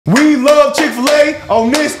Chick-Fil-A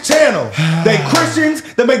on this channel. They Christians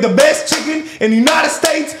that make the best chicken in the United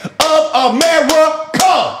States of America.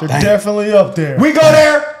 They're definitely up there. We go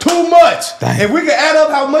there too much. If we could add up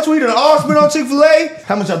how much we done all spent on Chick-Fil-A,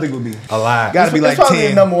 how much y'all think it would be? A lot. Gotta be like it's probably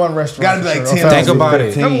 10. The #1 restaurant. Gotta be like 10. Think about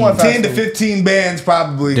it. 10 to 15 bands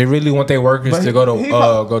probably. They really want their workers to go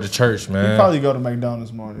to church, man. He probably go to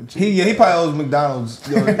McDonald's more than He probably owes McDonald's.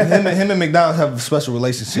 Him and McDonald's have a special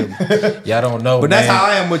relationship. Y'all don't know, but man. that's how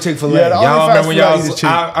I am with Chick-Fil-A. Yeah, y'all remember when y'all was,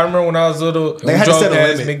 I remember when I was little, we had to drove set a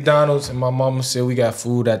past limit. McDonald's and my mama said we got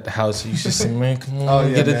food at the house. You should say, man, come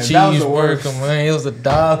on, get a man. That was the worst. cheeseburger, man. It was $1.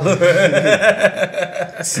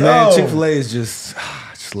 Man, Chick-Fil-A is just, I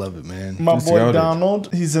just love it, man. My boy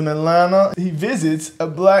Donald, he's in Atlanta. He visits a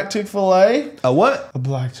black Chick-fil-A. A what? A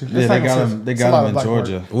black Chick-fil-A. Yeah, they got him in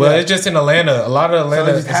Georgia. Well, it's just in Atlanta. A lot of Atlanta,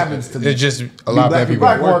 So it just happens to be. it's just a lot of black people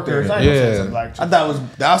Black work there. workers. Yeah. I thought it was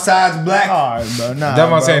the outside's black. All right, bro. Nah,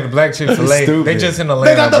 That's what I'm saying. The black Chick-fil-A, they just in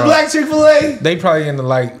Atlanta. They got the black Chick-fil-A. They probably in the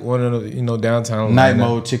one of the downtown Night Atlanta.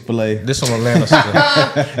 mode Chick-fil-A. This from Atlanta.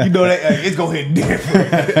 You know it's gonna hit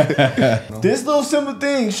different. This little simple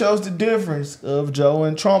thing shows the difference of Joe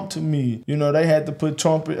and Trump to me. You know, they had to put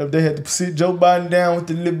Trump, they had to sit Joe Biden down with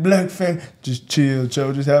the little black fan. Just chill,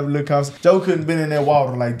 Joe. Just have a little conversation. Joe couldn't been in that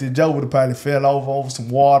water like this. Joe would have probably fell over some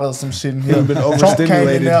water or some shit in here. Been Trump came in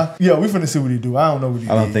overstimulated. there. Yeah, we finna see what he do. I don't know what he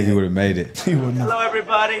I don't think he would have made it. He wouldn't. Hello,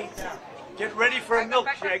 everybody. Get ready for a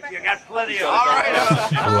milkshake. You got plenty of it. All right. I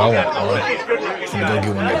want to go get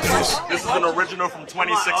one like this. This is an original from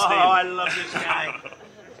 2016. Oh, I love this guy.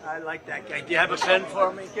 I like that guy. Do you have a pen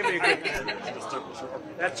for me? Give me a good pen.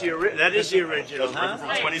 That is the original, huh? From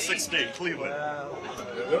 2016, Cleveland.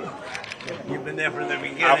 You've been there from the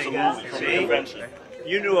beginning. Absolutely. From the See? convention.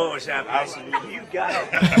 You knew what was happening. Absolutely. You got it.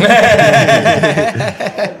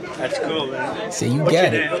 That's cool, man. See, you What's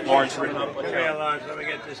got your it. name? Lawrence. Come here, Lawrence. Let me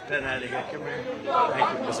get this pen out of here. Come here.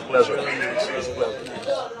 Thank you. It's a pleasure. Really nice. It's a pleasure.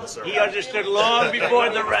 Yes, sir. He understood long before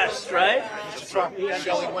the rest, right? Trump,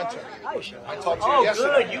 Shelley Winter. Hi, Shelley. I talked to you Oh,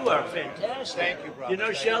 yesterday. good. You are fantastic. Thank you, brother. You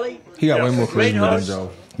know Shelley? He got way more Great charisma than host.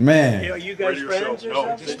 Joe. Man. Are you guys Radio friends show. or No,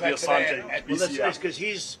 something? just via Sanjay. Well, that's nice because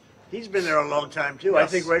he's been there a long time too. I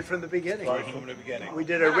think right from the beginning. Right from the beginning. We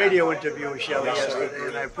did a radio interview with Shelley yesterday,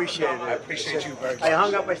 and I appreciated it. I appreciate you very much. I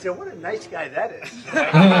hung up. I said, "What a nice guy that is."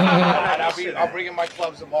 And I'll bring in my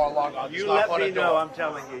clubs tomorrow along. I'll You just let knock on me the know. door. I'm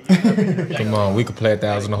telling you. You let me know. Come on, we could play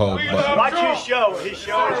 1,000 a hole. But Watch his show. His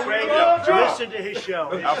show is great. Listen to his show.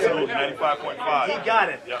 Absolutely. 95.5. He got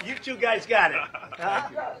it. Yep. You two guys got it. Huh?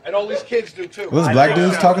 And all these kids do too. Those black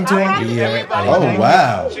dudes talking to him? yeah, Oh,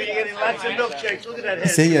 wow. So you're getting lots of milkshakes. Look at that He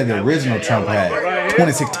head. said he had the original Trump hat.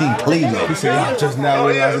 2016 Cleveland. He said, I'm just now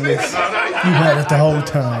realizing this. You had it the whole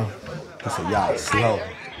time. He said, y'all slow.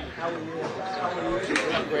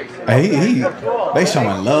 Hey, they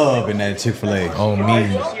showing love in that Chick-fil-A. on me.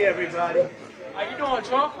 Nice to see everybody. How you doing,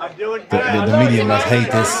 Trump? I'm doing The, good. the media must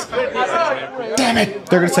hate this. Damn it.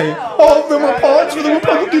 They're gonna say, All of them are pawns for the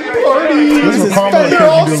Republican Party. This is Kamala They're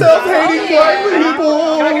all couldn't do. self-hating black people.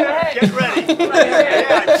 Get ready.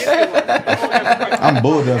 I'm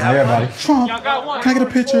bulldozing everybody. Trump, can I get a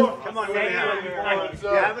picture? Come on, man. You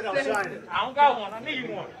have it? I'll sign it. I don't got one. I need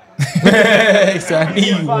one. So I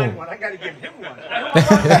need Find one. one. I got to give him one.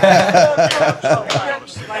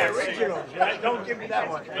 My original. Don't give me that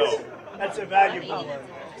one. That's a valuable one.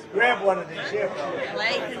 Grab one of these here.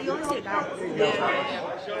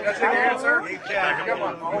 That's the answer. You can. Come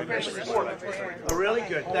on. Oh, really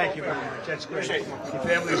good. Thank you very much. That's great. Your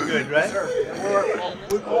family's good, right?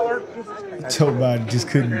 Joe Biden just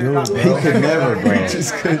couldn't do it, He bro. could never, bro.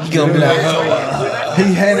 Just couldn't He gonna be like, oh,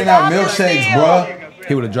 He handing out milkshakes, bro.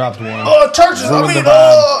 He would have dropped one. churches, Lincoln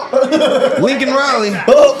Riley.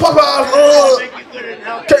 Popeyes,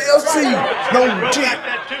 KFC, no G.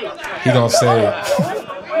 he gonna say,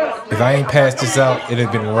 if I ain't passed this out, it'd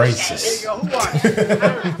have been racist.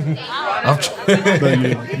 I'm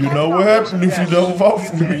trying. You know what happened if you don't vote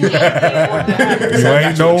for me. You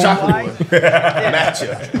ain't no. Match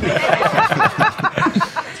ya.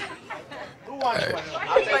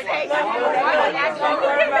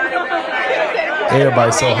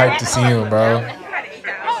 Everybody's so hyped to see him, bro.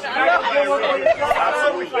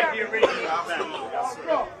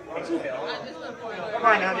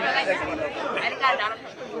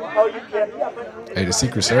 Hey, the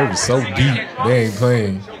Secret Service so deep, they ain't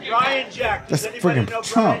playing. That's freaking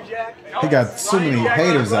Trump. He got so many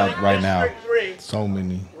haters out right now. So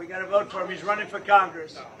many. We got gotta vote for him. He's running for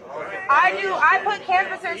Congress. I do. I put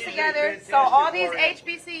canvassers together. So all these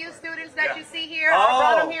HBCU students that you see here, I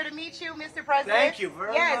brought them here to meet you, Mr. President. Thank you very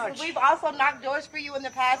much. Yes, we've also knocked doors for you in the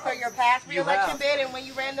past for your past re-election bid and when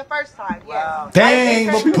you ran the first time. Wow. Yes. Dang,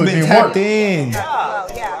 but people been tapped in.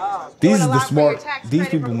 Yeah. These Doing is a the lot for your smart. tax These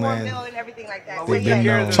credit people, reform man. bill and everything like that. They've been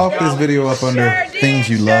known. Chalk this video up under things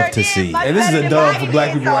you love to see. Hey, this is a dub for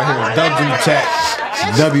black people right here. Dubs in the chat.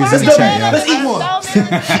 W's in the chat, y'all. Let's eat one.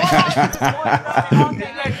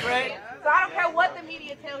 So I don't care what the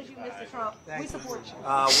media tells you, Mr. Trump. We support you.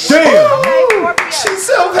 Damn. She's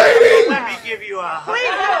self-hating. Let me give you a hug.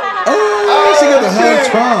 Oh, she got the hug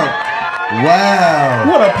Trump. Wow.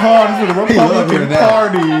 What a pawn for the Republican that.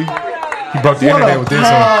 Party. He broke the What internet a with this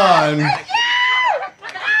one. pawn.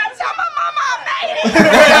 Tell my mama I made it.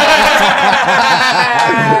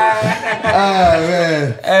 Oh, man.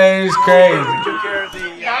 Hey, it's crazy. Took care of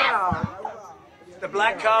the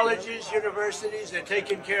black colleges, universities. They're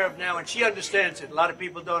taken care of now, and she understands it. A lot of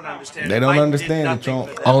people don't understand. They it. don't Biden understand did it, Trump.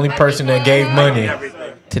 nothing for them. Only person that gave money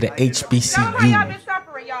Everything. to the How y'all HBCU. been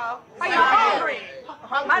suffering, y'all? How y'all suffering?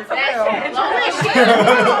 I'm suffering.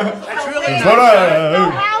 That's really Hold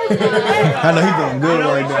on. I know he's doing You good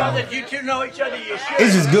know right each now. other. You two know each other. You should.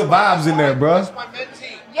 It's just good vibes in there, bro.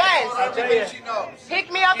 Yes.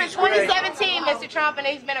 Picked me up in 2017, Mr. Trump, and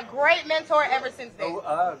he's been a great mentor ever since then.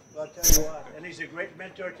 I'll tell you what. And he's a great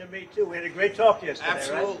mentor to me, too. We had a great talk yesterday,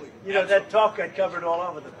 Absolutely. right? You know, that talk I covered all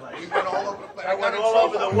over the place. We went all over the place. I went all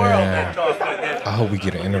over the world, that talk I did. I hope we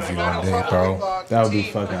get an interview one day, bro. That would be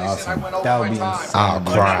fucking awesome. That would be I'll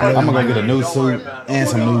cry. I'm gonna go get a new suit and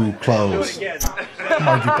some new clothes. Again. I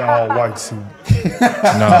might get the all white suit.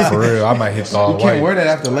 Nah, for real. I might hit the all You can't white. wear that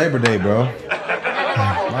after Labor Day, bro.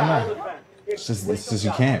 Why not? It's just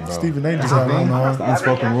you can't, bro. Stephen A. just had one It's on. the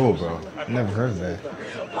unspoken rule, bro. Never heard of that.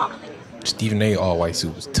 Stephen A. all white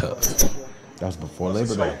suit was tough. That was before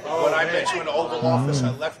Labor Day. When I met you in the Oval Office, I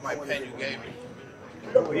left my pen you gave me.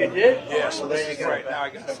 Oh, you did? Yeah, so there you go. Right now I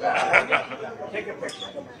got it back. Take a picture.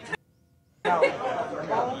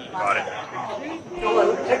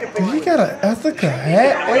 He got an Ethica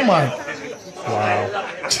hat? Oh my.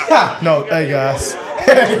 Wow. No, hey guys.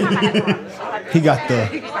 He got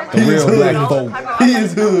the real black folk. He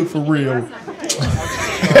is hood for real.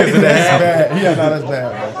 That's bad. Yeah, no, that's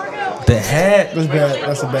bad, bro. The hat. That's bad.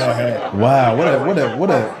 That's a bad hat. Wow, what a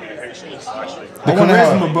The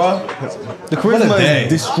charisma, bro. The What a charisma day. is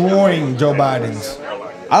destroying Joe Biden's.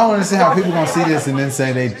 I don't understand how people gonna see this and then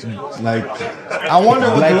say they like. I wonder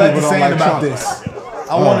what Black the left people is don't saying like about Trump. this.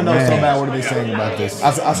 I want to know man. so bad what are they saying about this.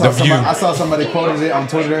 I saw somebody quoted it on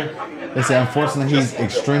Twitter. They said, unfortunately, he's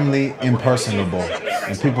extremely impersonable,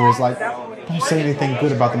 and people was like, don't say anything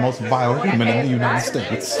good about the most vile human in the United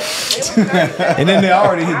States. And then they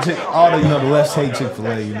already hit all the the left hate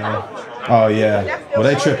Chick-Fil-A. Oh yeah, well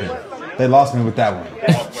they tripping. They lost me with that one.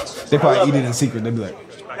 They probably eat it in secret. They be like,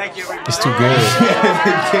 Thank you, everybody. It's too good.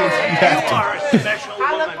 You are a special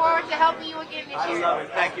I woman. look forward to helping you again this I year. love it.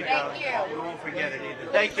 Thank you, darling. Thank you. We won't forget it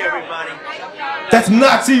either. Thank you, everybody. that's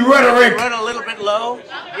Nazi rhetoric. Run a little bit low.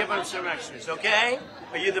 Give them some extras, okay?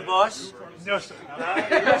 Are you the boss? No, sir.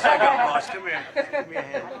 It looks like a boss. Come here. Give me a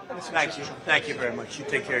hand. Thank you. Thank you very much. You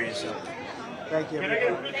take care of yourself. Thank you,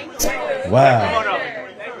 everybody. Come Wow. on over.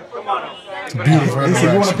 Come on over. Beautiful. He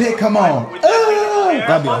said, "You want to pick? Come on."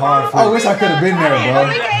 That'd be a hard I fight. wish I could have been there, bro.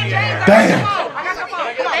 Damn.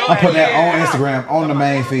 I'm putting that on Instagram on the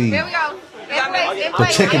main feed. Here we go. The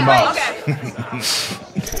chicken box.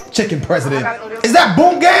 Chicken president. Is that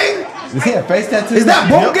Boom Gang? Does he have face tattoos? Is that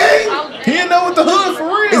Boom Gang? He didn't know what the hood for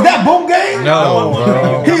real. Is that Boom Gang? No,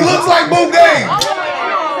 bro. He looks like Boom Gang.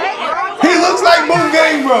 He looks like Boom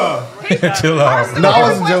Gang, bro. Chill out. No, I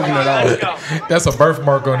wasn't joking at all. That's a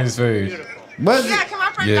birthmark on his face. But Yeah, can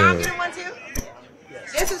my friend Yeah. Dom get one too?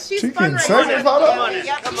 She's She fun can right search now. it, photo?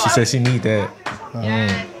 Yep, She said she need that.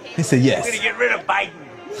 He said yes. We're going to get rid of Biden.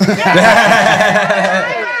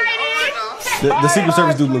 the Secret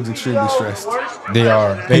Service dude looks extremely stressed. They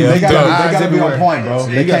are. They They gotta are. be on point, bro.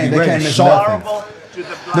 They gotta can't be ready. miss Sharp. nothing. To the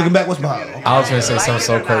black Looking back, what's behind? I was gonna say something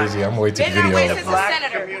so crazy. I'm gonna wait till the Been that way video. since a black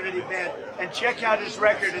senator. community band. And check out his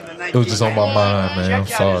record in the 1990s. It was just on my mind, man. I'm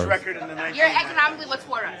Check out his sorry. record in the 1990s. You're economically what's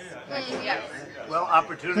for us. Yes. Well,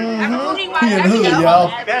 opportunity. Opportunity-wise, He in there we hood, go.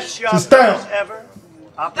 y'all. Best She job stamped. ever.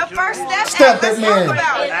 The first step. Step that Let's man. talk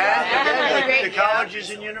about it. And the colleges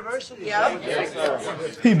and universities. Yep.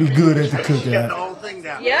 He be good at the Get the cookout. whole thing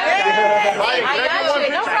down. Yeah. I got you.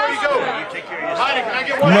 No problem. You take care of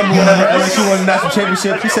yourself. Remember when LSU won the national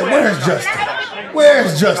championship? He said, "Where's Justin?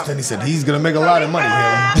 Where's Justin?" He said, "He's gonna make a lot of money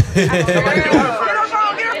here."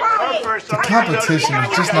 The competition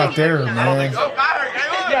is just not there, man.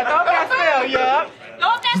 Yeah, go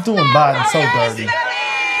doing Biden so dirty.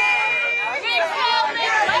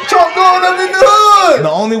 Trump going up in the hood. The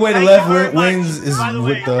only way the left wins is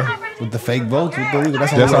with the fake votes. With the legal.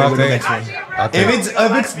 That's the only way to win the next one.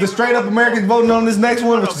 If it's the straight up Americans voting on this next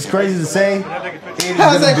one, which is crazy to say.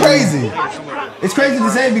 How is that crazy? It's crazy to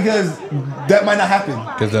say because that might not happen.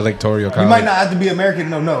 Because the electoral college. You might not have to be American.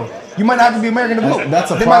 No. You might not have to be American to vote.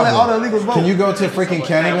 That's a they problem. Might let all the illegals vote. Can you go to freaking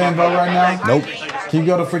Canada and vote right now? Nope. Can you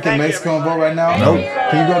go to freaking Mexico and vote right now? Nope.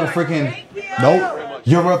 Can you go to freaking Nope.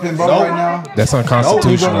 Europe and vote right now? That's Can you go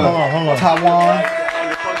unconstitutional. to Taiwan?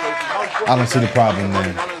 I don't see the problem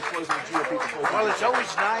there. Well, it's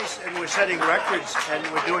always nice, and we're setting records, and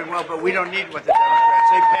we're doing well, but we don't need what the Democrats.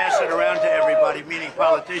 They pass it around to everybody, meaning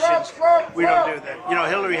politicians. We don't do that. You know,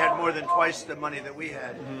 Hillary had more than twice the money that we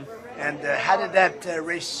had. And how did that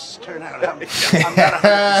race turn out? I'm not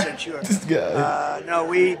 100% sure. No,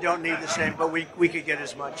 we don't need the same, but we could get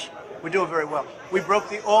as much. We're doing very well. We broke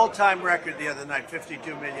the all-time record the other night,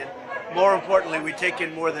 52 million. More importantly, we take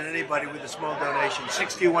in more than anybody with a small donation,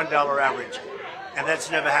 $61 average. And that's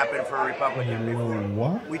never happened for a Republican before.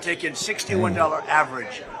 What? We take in $61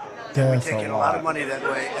 average. That's We take in a lot of money that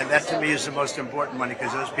way, and that to me is the most important money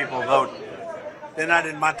because those people vote. They're not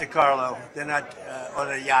in Monte Carlo. They're not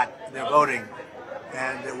on a yacht. They're voting.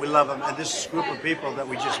 And we love them. And this group of people that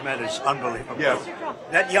we just met is unbelievable. Yeah.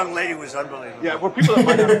 That young lady was unbelievable. Yeah, we're people that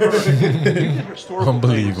might not have heard.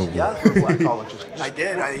 Unbelievable. Yeah, Black colleges. I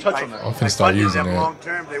did. Touch on that. I'm finna start funded using them that. long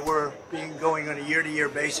term. They were going on a year-to-year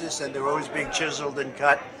basis, and they were always being chiseled and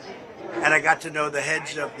cut. And I got to know the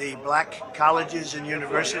heads of the black colleges and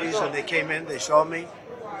universities, and they came in, they saw me.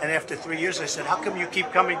 And after 3 years, I said, how come you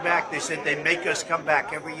keep coming back? They said, they make us come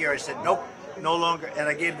back every year. I said, nope, no longer. And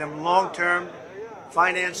I gave them long-term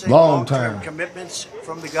financing, long-term commitments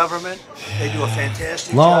from the government. They do a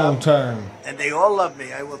fantastic job. Long-term. And they all love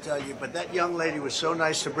me, I will tell you. But that young lady was so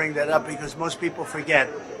nice to bring that up because most people forget.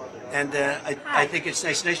 And I think it's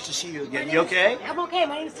nice to see you again. You okay? I'm okay.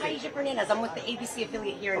 My name is Taisha Fernandez. I'm with the ABC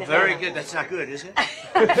affiliate here in Atlanta. Very good. That's not good, is it?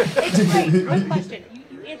 It's great. One question.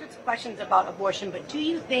 You answered some questions about abortion, but do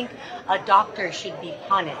you think a doctor should be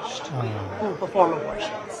punished who perform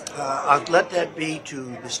abortions? I'll let that be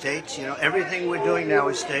to the states. You know, everything we're doing now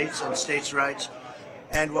is states and states' rights.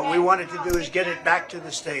 And what we wanted to do is get it back to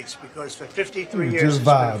the states because for 53 years it's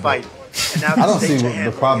been a fight. And now I don't see states are the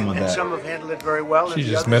handling problem it, with and that. some have handled it very well. She and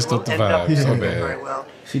the just others messed will up the end up vibe so handling it bad. very well.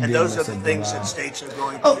 She And did those are mess the up the things vibe. that states are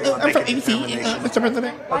going to Oh, do. I'm from Make a ABC. determination. Mr.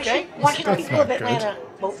 President. Why should people of Atlanta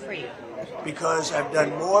vote for you? Because I've done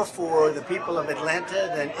more for the people of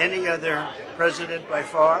Atlanta than any other president by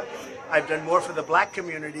far. I've done more for the black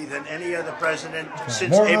community than any other president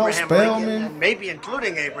since Morehouse, Abraham Spelman. Lincoln, and maybe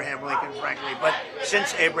including Abraham Lincoln, frankly, but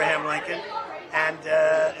since Abraham Lincoln. And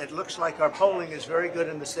it looks like our polling is very good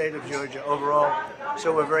in the state of Georgia overall,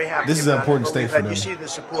 so we're very happy. This is an about important it. But state we've for had- them. You see the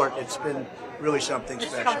support; it's been really something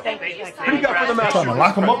special. Thank you. Who you got for the master? Trying to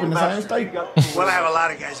lock them up in the same state. Well, I have a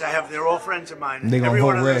lot of guys. They're all friends of mine. They gonna Every vote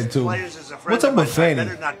one of those red, too. players is a friend What's of up mine, with so I Fannie?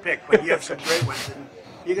 better not pick, but you have some great ones. And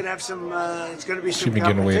you're gonna have some. It's gonna be some She been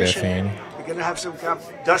getting away with that, competition. Fannie. You're gonna have some.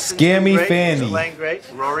 Dustin's Scammy been great. Fannie. He's playing great.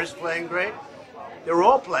 Rory's playing great. They're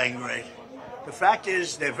all playing great. The fact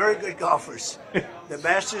is, they're very good golfers. The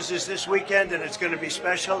Masters is this weekend, and it's going to be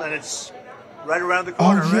special, and it's right around the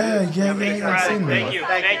corner. Oh, right? yeah. I've seen that. Thank you.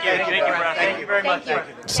 Thank you very much.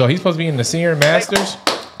 So he's supposed to be in the Senior Masters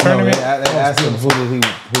No, tournament? they asked him who did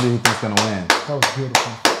he think's gonna win. That was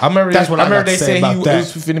beautiful. I remember, That's what I got they to say said about he that.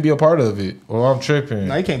 was finna be a part of it. Or I'm tripping.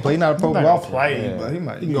 No, he can't play. He's not a pro He's not gonna golfer. play, but he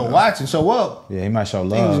might. He can go watch and show up. Yeah, he might show He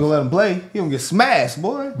was gonna love. let him play. He gonna get smashed,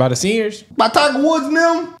 boy. By the seniors? By Tiger Woods and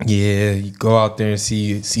them. Yeah, you go out there and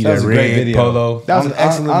see That that was a great red video. polo. That was an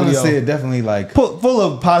excellent Honestly, video. it definitely like Full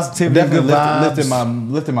of positivity, definitely good vibes.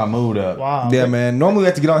 lifted my mood up. Wow. Yeah, man. Normally we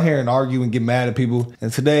have to get on here and argue and get mad at people,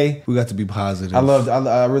 and today we got to be positive.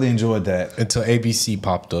 I really enjoyed that. Until ABC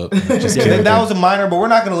popped up. Just Yeah, killed that it. was a minor, but we're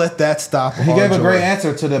not gonna let that stop. He our gave a joy. great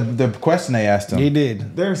answer to the question they asked him. He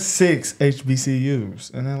did. There's 6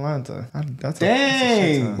 HBCUs in Atlanta. That's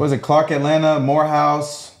Dang. Was it Clark, Atlanta,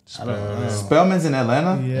 Morehouse? Spelman's in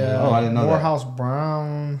Atlanta? Yeah. Oh, I didn't know Morehouse,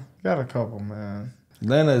 Brown. Got a couple, man.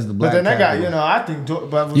 Atlanta is the black. But then they got, capital. I think.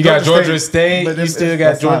 But You got Georgia State. but You it's- still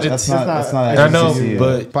it's- got Georgia. That's not I know, HBCU.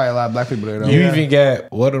 but Probably a lot of black people there though. you even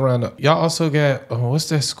got what around the, y'all also got what's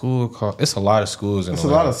that school called? It's a lot of schools in It's a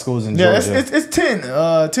Atlanta. lot of schools in Yeah, Georgia. it's 10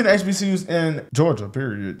 HBCUs in Georgia,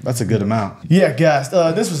 period. That's a good amount. Yeah, guys,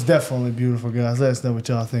 this was definitely beautiful, guys. Let us know what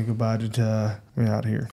y'all think about it. We're out here.